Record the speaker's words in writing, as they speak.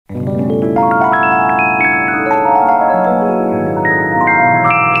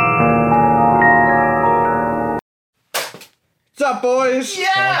up, boys?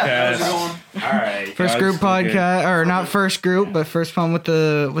 Yeah. How's it going? All right. First group podcast, or not first group, but first one with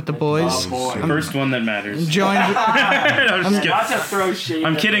the boys. Oh boy. The first one that matters. Joined. I'm just kidding. Not to throw shade.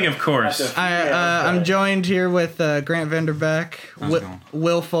 I'm kidding, of course. I'm joined here with Grant Vanderbeck, How's it going?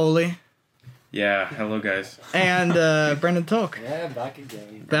 Will Foley, Yeah, hello guys. and Brendan Tolk. Yeah, back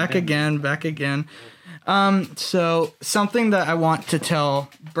again. Back again. So something that I want to tell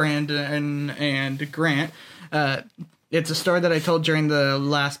Brandon and Grant, it's a story that I told during the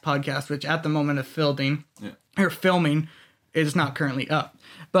last podcast, which at the moment of filming is not currently up.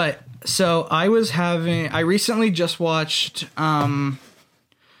 But so I recently just watched Vsauce's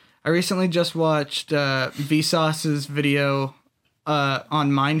video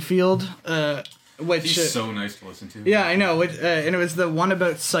on Minefield, which He's so nice to listen to. yeah, I know. And it was the one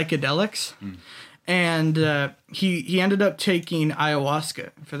about psychedelics. And he ended up taking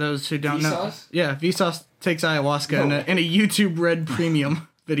ayahuasca. For those who don't know. Vsauce? Yeah, Vsauce takes ayahuasca in a YouTube Red Premium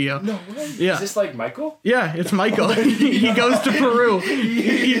video. No way. Yeah. Is this like Michael? Yeah, it's Michael. He goes to Peru.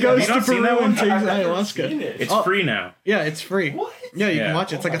 He goes to not seen Peru that one? and takes I've never ayahuasca. seen it. It's free now. Yeah, it's free. What? Yeah, you can Yeah.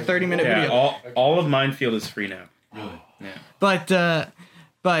 watch it. It's like a 30-minute Yeah, video. all of Minefield is free now. Really? Yeah.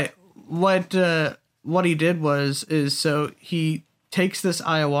 But what he did is so he takes this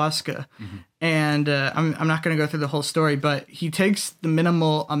ayahuasca, and I'm not going to go through the whole story, but he takes the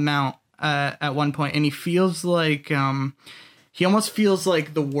minimal amount at one point, and he feels like he almost feels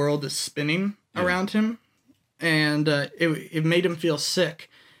like the world is spinning around him, and it made him feel sick.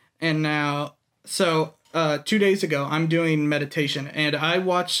 And now, so 2 days ago, I'm doing meditation, and I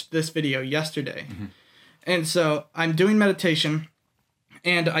watched this video yesterday. And so I'm doing meditation,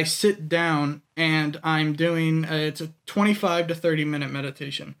 and I sit down, and I'm doing it's a 25 to 30 minute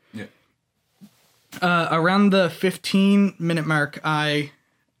meditation. Yeah. Around the 15-minute mark, I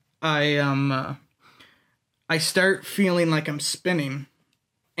start feeling like I'm spinning,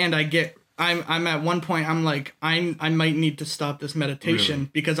 and I'm at one point I'm like I might need to stop this meditation Really?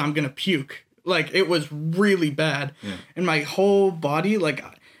 because I'm gonna puke. Like, it was really bad, Yeah. and my whole body, like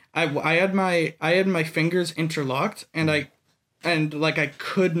I had my fingers interlocked, and I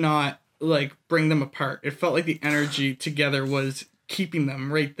could not like bring them apart. It felt like the energy together was keeping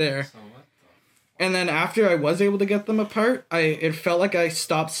them right there. And then after I was able to get them apart, it felt like I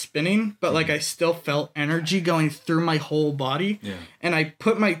stopped spinning, but like I still felt energy going through my whole body. Yeah. And I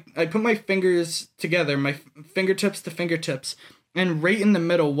put my fingers together, my fingertips to fingertips, and right in the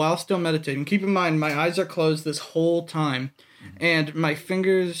middle while still meditating. Keep in mind, my eyes are closed this whole time, and my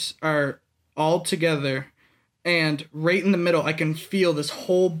fingers are all together. And right in the middle, I can feel this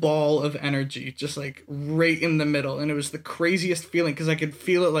whole ball of energy, just like right in the middle. And it was the craziest feeling because I could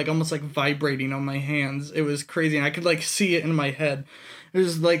feel it like almost like vibrating on my hands. It was crazy. And I could like see it in my head. It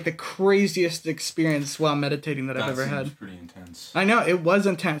was like the craziest experience while meditating that I've ever had. Pretty intense. I know, it was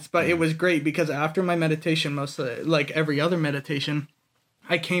intense, but it was great because after my meditation, like every other meditation,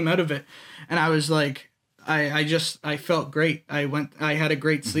 I came out of it and I was like, I felt great. I had a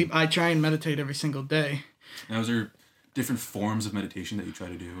great sleep. I try and meditate every single day. Now, is there different forms of meditation that you try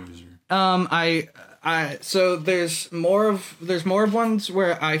to do? Or is there... So there's more of ones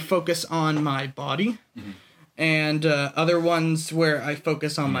where I focus on my body, and other ones where I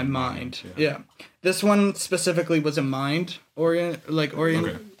focus on my mind. Yeah. This one specifically was a mind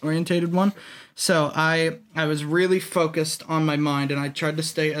orientated one. So I was really focused on my mind, and I tried to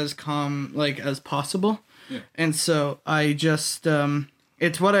stay as calm as possible. Yeah. And so I just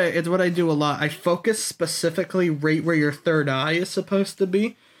it's what I do a lot. I focus specifically right where your third eye is supposed to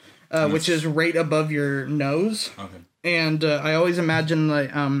be, which is right above your nose. Okay. And I always imagine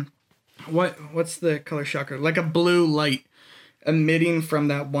what's the color chakra? Like a blue light emitting from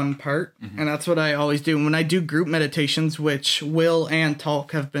that one part, and that's what I always do. And when I do group meditations, which Will and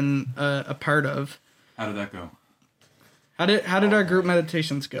Talk have been a part of. How did that go? How did our group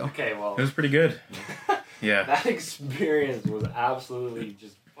meditations go? Okay, well, It was pretty good. Yeah. that experience was absolutely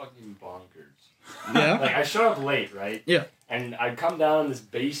just fucking bonkers. Yeah. Like, I showed up late, right? Yeah. And I come down in this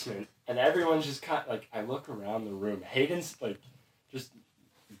basement, and everyone's just kind of, like, I look around the room. Hayden's, like, just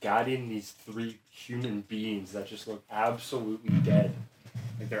guiding these three human beings that just look absolutely dead.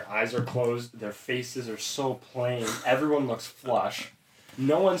 Like, their eyes are closed, their faces are so plain, everyone looks flush.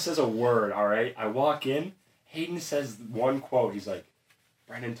 No one says a word, alright? I walk in, Hayden says one quote, he's like,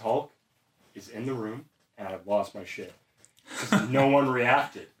 Brendan Tolk is in the room, and I've lost my shit. Because no one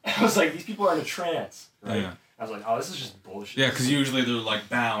reacted. I was like, these people are in a trance, right? Yeah. I was like, oh, this is just bullshit. Yeah, because usually they're like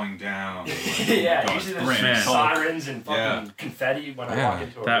bowing down. Like, Yeah, God, usually there's Brendan Tolk. sirens and fucking confetti when I walk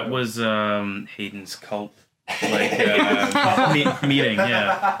into a That room. was Hayden's cult meeting,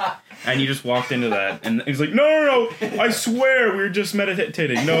 yeah. And you just walked into that, and he's like, no, I swear we were just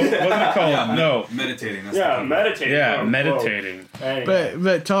meditating. No, what wasn't it called? Yeah, no. meditating. That's Yeah, the meditating. Yeah, quote, meditating. quote. Anyway.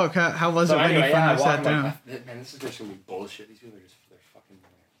 But talk. How was it when you finally sat down? Man, this is just gonna be bullshit. These people are they're fucking.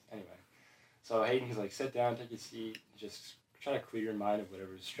 Anyway, so Hayden, he's like, sit down, take a seat, just try to clear your mind of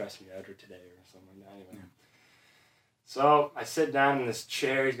whatever's stressing you out or today or something like that. Anyway, so I sit down in this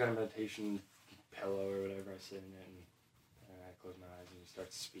chair. He's got a meditation pillow or whatever. I sit in it and I close my eyes and he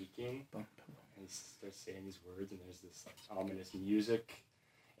starts speaking. And he starts saying these words and there's this like ominous music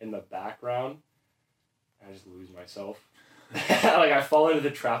in the background. And I just lose myself. Like I fall into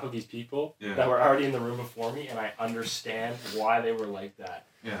the trap of these people that were already in the room before me, and I understand why they were like that.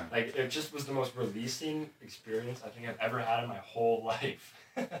 Yeah. Like it just was the most releasing experience I think I've ever had in my whole life.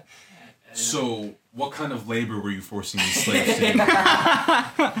 So, what kind of labor were you forcing these slaves to do?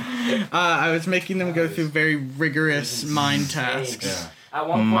 I was making them go through very rigorous mind tasks. Yeah. At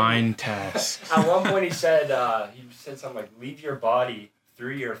one point, Mind tasks. At one point, he said something like, "Leave your body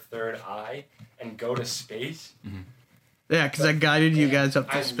through your third eye and go to space." Mm-hmm. Yeah, because I guided you guys up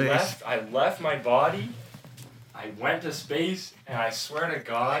to space. I left my body. I went to space, and I swear to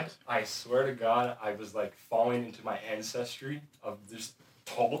God, I was like falling into my ancestry of this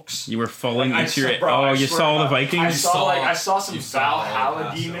Tolks. You were falling Like, into your... bro, I you swear saw to the God. Vikings? I saw some you saw Valhalla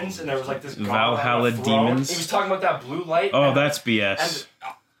all demons, and there was like this god Valhalla on a throne. demons? He was talking about that blue light. Oh, and, that's BS.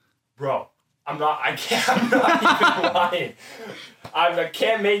 and bro, I'm not even lying. I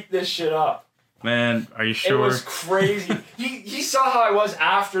can't make this shit up. Man, are you It sure? was crazy. He saw how I was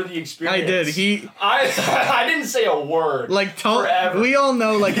after the experience. I did. I didn't say a word. Like Talk, Forever. we all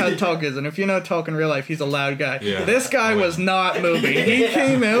know like how Talk is, and if you know Talk in real life, he's a loud guy. Yeah. This guy was not moving. He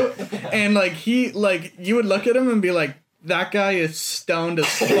came out, and you would look at him and be like, that guy is stoned as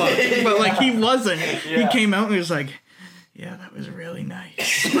fuck. But like he wasn't. He came out and he was like, yeah, that was really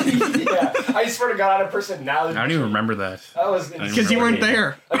nice. Yeah, I swear to God, I had a personality. I don't even remember that. That was Because you weren't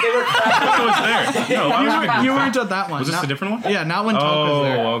there. Like, they were cracking, I was there. No, I was You weren't at that one. Was this a different one? Yeah, not when Talk was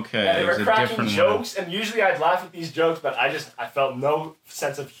there. Oh, okay. yeah, they It were was a cracking different jokes, and usually I'd laugh at these jokes, but I felt no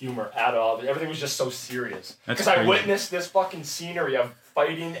sense of humor at all. Everything was just so serious. That's Because I crazy. witnessed this fucking scenery of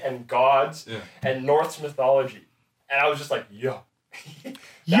fighting and gods and Norse mythology, and I was just like, yo.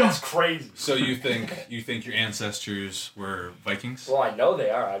 That's crazy. So you think your ancestors were Vikings? Well, I know they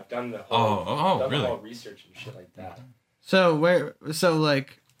are. I've done the whole, done really? the whole research and shit like that. So where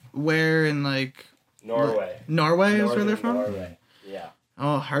in like Norway. Norway is where Northern they're from? Norway. Yeah.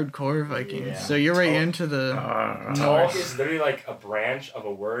 Oh, hardcore Vikings. Yeah. So you're right into the Talk Norse. is literally like a branch of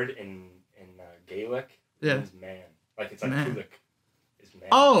a word in Gaelic. It Yeah. means man. Like it's like Man. Kulik is man.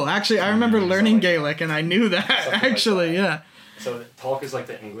 Oh, actually, I remember learning like Gaelic, and I knew that. Something like Actually, that. yeah. So Talk is like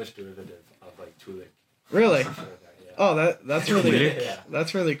the English derivative of like Tulik. Really? Something like that, yeah. Oh, that's really Yeah.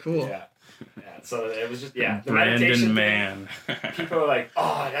 that's really cool. Yeah. Yeah. So it was just the Brandon meditation Man. thing, people are like,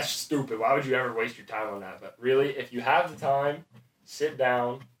 oh, that's stupid. Why would you ever waste your time on that? But really, if you have the time, sit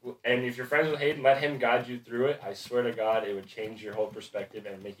down, and if you're friends with Hayden, let him guide you through it. I swear to God, it would change your whole perspective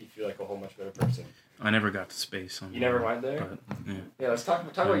and make you feel like a whole much better person. I never got to space. On You never went there? But, yeah. Yeah, let's talk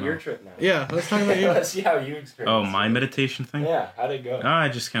about your trip now. Yeah, let's talk about you. Let's see how you experienced Oh, my it. meditation thing? Yeah, how'd it go? I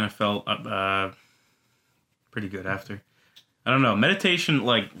just kind of felt pretty good after. I don't know. Meditation,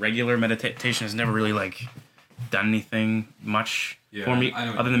 like regular meditation, has never really like done anything much for me, I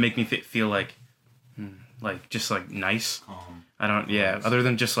know. other than make me feel like just like nice. Calm. I don't. Yeah, other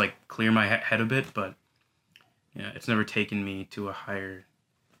than just like clear my head a bit, but yeah, it's never taken me to a higher.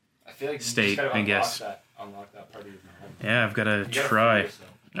 I feel like you State, just gotta I guess. unlock that part of your mind. Yeah, I've got to You gotta try. feel yourself.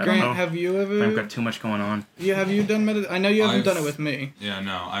 I don't Grant, know. have you I've ever? got too much going on. Have you done I know you haven't I've- done it with me. Yeah,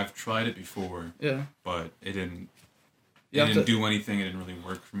 no, I've tried it before, Yeah, but it didn't. You It have didn't to- do anything. It didn't really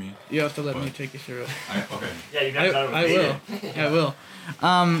work for me. you have to let me What? take you through it. Okay. Yeah, you've never done it with I me. will.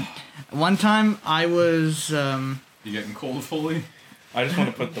 I will. One time I was You getting cold fully? I just want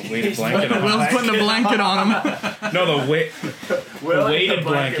to put the weighted blanket on. Will's putting a blanket on him. No, the Will, weighted the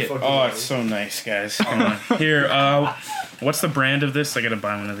blanket. for Oh, you. it's so nice, guys. Come on. Here, what's the brand of this? I gotta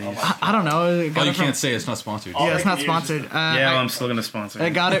buy one of these. I don't know. I got Oh, you it from- can't say it's not sponsored. Yeah, it's I not can use sponsored. Yeah, well, I'm still gonna sponsor. I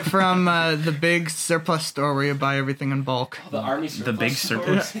got it from the big surplus store where you buy everything in bulk. The army The big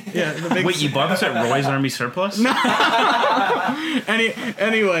surplus. Yeah, the big. Wait, you bought this at Roy's Army Surplus?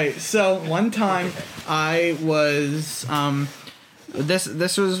 Anyway, so one time I was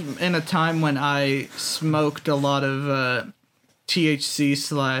this was in a time when I smoked a lot of THC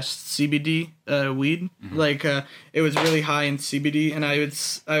 / CBD weed. Like it was really high in CBD, and I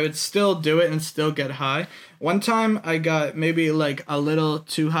would still do it and still get high. One time I got maybe like a little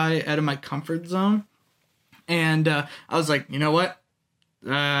too high out of my comfort zone, And I was like, you know what?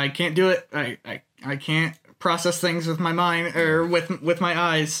 I can't do it. I can't process things with my mind or with my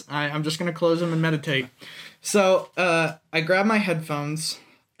eyes. I'm just going to close them and meditate. So I grab my headphones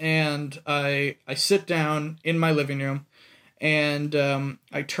and I sit down in my living room and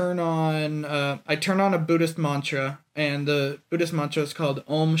I turn on a Buddhist mantra, and the Buddhist mantra is called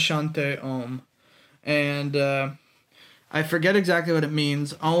Om Shanti Om. And I forget exactly what it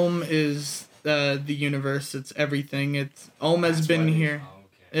means. Om is the universe. It's everything. Om has been here. Oh,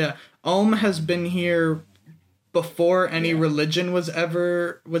 okay. Yeah. Om has been here before any religion was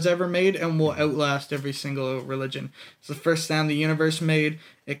ever made, and will outlast every single religion. It's the first sound the universe made.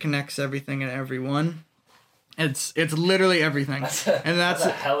 It connects everything and everyone. It's literally everything. That's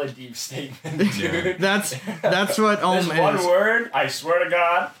a hella deep statement, dude. that's what Om There's is. one word, I swear to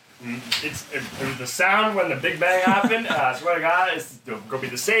God. It was the sound when the Big Bang happened. I swear to God, it's going to be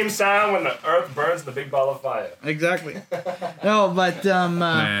the same sound when the Earth burns the big ball of fire. Exactly. No, but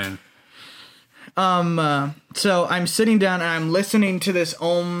Man. so I'm sitting down and I'm listening to this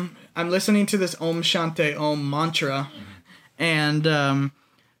Om Shanti Om mantra, and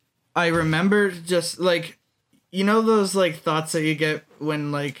I remember just like, you know those like thoughts that you get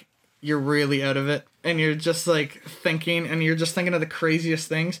when like you're really out of it and you're just like thinking and you're just thinking of the craziest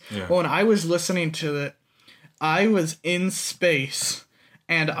things. Yeah. Well, when I was listening to it, I was in space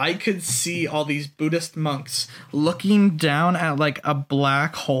and I could see all these Buddhist monks looking down at like a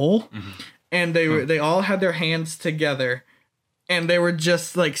black hole. And they all had their hands together, and they were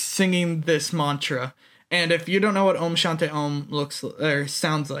just like singing this mantra. And if you don't know what Om Shanti Om looks or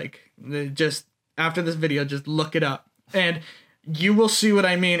sounds like, just after this video, just look it up, and you will see what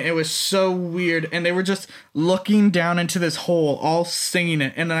I mean. It was so weird, and they were just looking down into this hole, all singing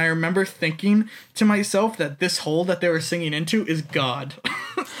it. And then I remember thinking to myself that this hole that they were singing into is God.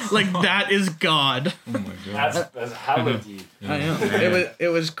 Like, that is God. Oh my god. That's hella deep. I know. It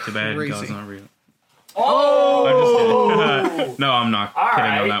was Too bad crazy. God's not real. Oh! No, I'm not All kidding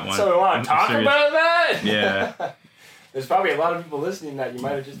right, on that one. so we want I'm to talk serious. about that? Yeah. There's probably a lot of people listening that you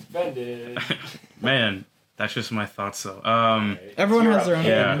might have just offended. Man, that's just my thoughts though. Everyone has their own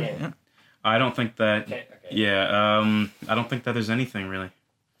Yeah. opinion. Yeah. I don't think that. Okay. Yeah. I don't think that there's anything really.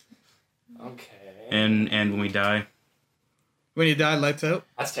 Okay. And when we die, When you die, lights out.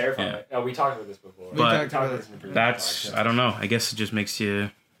 That's terrifying. Yeah. No, we talked about this before. But- we talked about this in the previous that's podcast. I don't know. I guess it just makes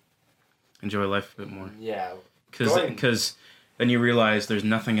you enjoy life a bit more. Yeah. Going- Because then you realize there's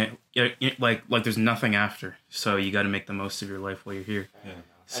nothing like there's nothing after. So you got to make the most of your life while you're here. Yeah.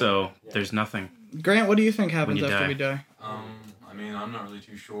 So Yeah. there's nothing. Grant, what do you think happens you after die. we die? I mean, I'm not really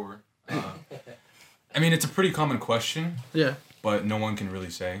too sure. I mean, it's a pretty common question, Yeah. but no one can really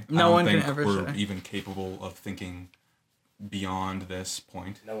say. No I don't one can think ever we're say. even capable of thinking beyond this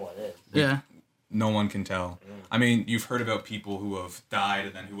point. No one is. Yeah. No one can tell. I mean, you've heard about people who have died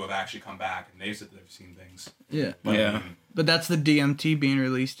and then who have actually come back, and they've said they've seen things. Yeah. But, Yeah. I mean, But that's the DMT being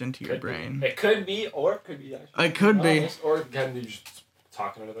released into your Could brain. be. It could be, or it could be actually. It could be. honest, or it can be just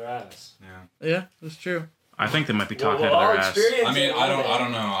talking out of their ass. yeah. Yeah, that's true. I think they might be We'll talking all out of their ass. experience I mean, it I one day.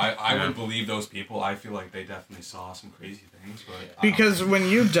 don't know. I Yeah. would believe those people. I feel like they definitely saw some crazy things, but I don't Because know. when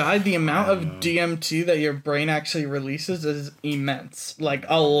you die, the amount I of don't know. DMT that your brain actually releases is immense. Like,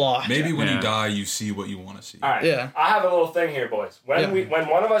 a lot. Maybe when Yeah. you die, you see what you want to see. All right. Yeah. I have a little thing here, boys. When Yeah. when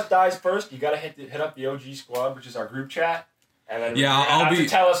one of us dies first, you gotta hit up the OG squad, which is our group chat, and then Yeah, you're gonna I'll have be- to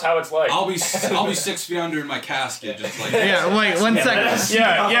tell us how it's like. I'll be 6 feet under in my casket, just like Yeah, wait, one Yeah, second. that's-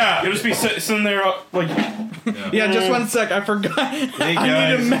 Yeah. You'll just be sitting there like, Yeah, just 1 sec. I forgot. I need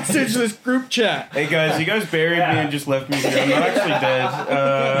to guys. message this group chat. hey guys, you guys buried Yeah. me and just left me here. I'm not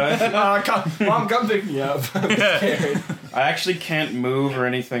actually dead. Mom, come pick me up. I'm scared. I actually can't move or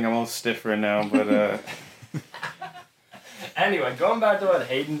anything. I'm all stiff right now, but Anyway, going back to what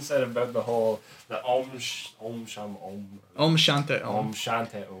Hayden said about the Om Sham Om. Om Shanti Om. Om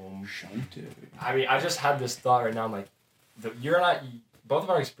Shanti Om. I mean, I just had this thought right now. I'm like, both of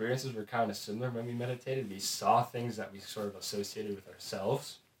our experiences were kind of similar when we meditated. We saw things that we sort of associated with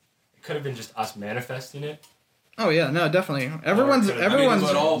ourselves. It could have been just us manifesting it. Oh, yeah, no, definitely. Everyone's. I mean, I mean, Everyone's. it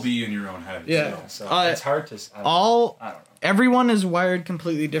would all be in your own head. Yeah. So Uh, it's hard to. I don't know. Everyone is wired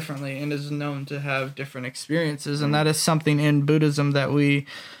completely differently and is known to have different experiences, and that is something in Buddhism that we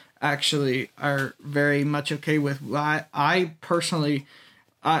actually are very much okay with. I personally,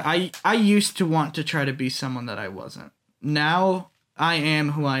 I used to want to try to be someone that I wasn't. Now I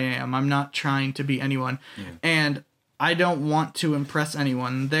am who I am. I'm not trying to be anyone, and I don't want to impress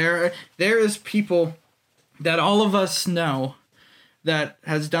anyone. There is people that all of us know that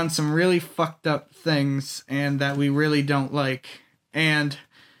has done some really fucked up things and that we really don't like. And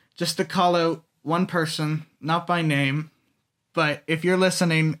just to call out one person, not by name, but if you're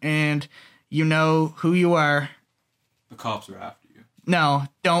listening and you know who you are, The cops are after you. no,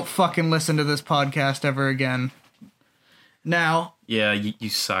 don't fucking listen to this podcast ever again. Now, Yeah, you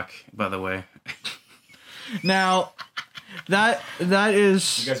suck, by the way. now, that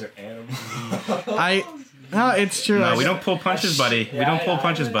is You guys are animals. No, it's true. No, we don't pull punches, buddy. We don't pull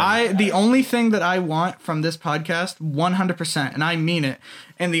punches, buddy. The only thing that I want from this podcast, 100%, and I mean it,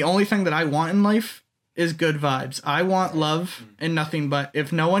 and the only thing that I want in life is good vibes. I want love and nothing but.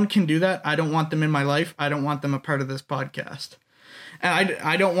 If no one can do that, I don't want them in my life. I don't want them a part of this podcast. And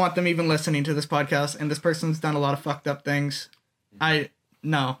I don't want them even listening to this podcast, and this person's done a lot of fucked up things.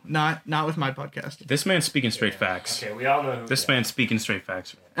 No, not with my podcast. This man's speaking straight facts. Okay, we all know who. This man's speaking straight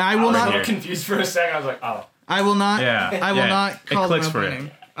facts. I I will was a not. little confused for a second. I was like, oh. I will not. Yeah, I will yeah. not It call them clicks up for by it.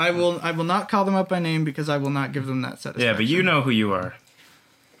 name. I will not call them up by name because I will not give them that satisfaction. Yeah, but you know who you are.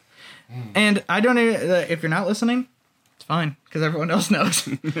 And I don't even, if you're not listening, it's fine because everyone else knows.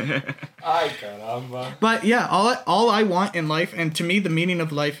 Ay, caramba. But yeah, all I want in life, and to me the meaning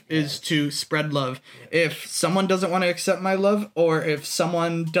of life is to spread love. If someone doesn't want to accept my love, or if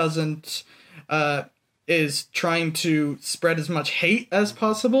someone doesn't is trying to spread as much hate as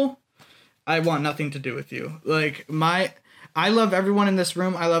possible, I want nothing to do with you. Like I love everyone in this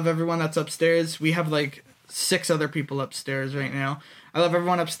room. I love everyone that's upstairs. We have like 6 other people upstairs right now. I love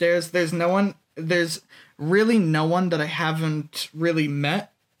everyone upstairs. There's really no one that I haven't really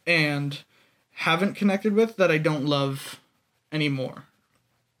met and haven't connected with that I don't love anymore.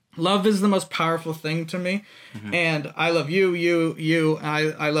 Love is the most powerful thing to me. Mm-hmm. And I love you.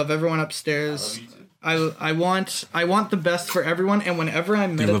 I love everyone upstairs. I want the best for everyone, and whenever I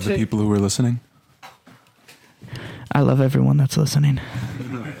meditate, You love the people who are listening? I love everyone that's listening.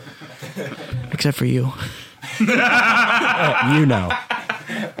 Except for you. You know.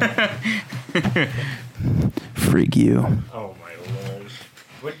 Freak you. Oh my lord.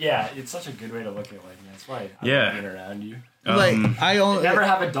 But yeah, it's such a good way to look at life, man. That's why I Yeah. love being around you. Like I only Never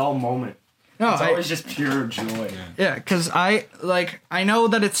have a dull moment. no, It's always just pure joy. yeah, because I know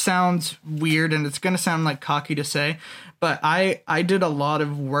that it sounds weird and it's gonna sound like cocky to say, but I did a lot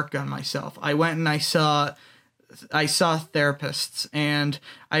of work on myself. I went and I saw therapists, and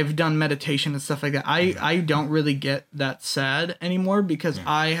I've done meditation and stuff like that. I don't really get that sad anymore because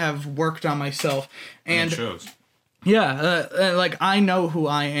I have worked on myself, and it shows. yeah, like I know who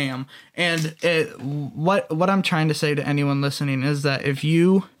I am, and what I'm trying to say to anyone listening is that if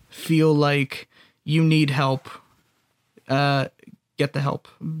you feel like you need help, get the help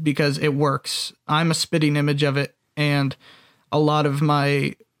because it works. I'm a spitting image of it, and a lot of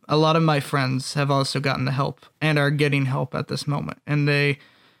my friends have also gotten the help and are getting help at this moment, and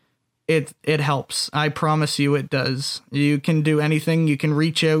it helps. I promise you it does. You can do anything. You can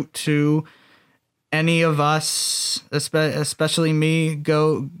reach out to any of us, especially me.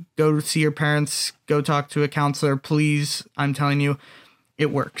 Go see your parents, go talk to a counselor, please. I'm telling you, it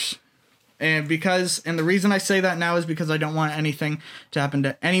works. And the reason I say that now is because I don't want anything to happen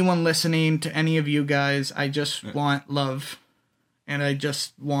to anyone listening, to any of you guys. I just want love. And I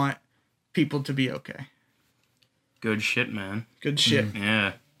just want people to be okay. Good shit, man. Good shit.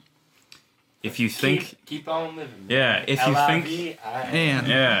 Yeah. If you think... Keep on living. Yeah, if you think... And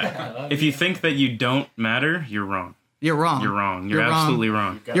Yeah. If you think that you don't matter, you're wrong. you're wrong. You're wrong. You're You're wrong. absolutely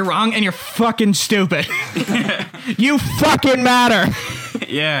wrong. You're wrong, and you're fucking stupid. You fucking matter.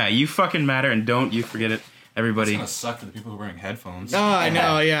 Yeah, you fucking matter, and don't you forget it. Everybody. It's gonna suck for the people who are wearing headphones. Oh, I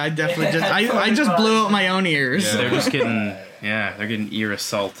know. Yeah, I definitely just I just blew out my own ears. Yeah. They're just getting... Yeah, they're getting ear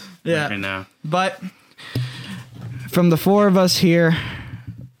assault right now. But from the 4 of us here,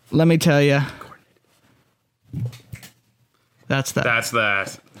 let me tell you, that's that. That's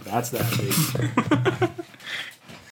that. That's that, baby.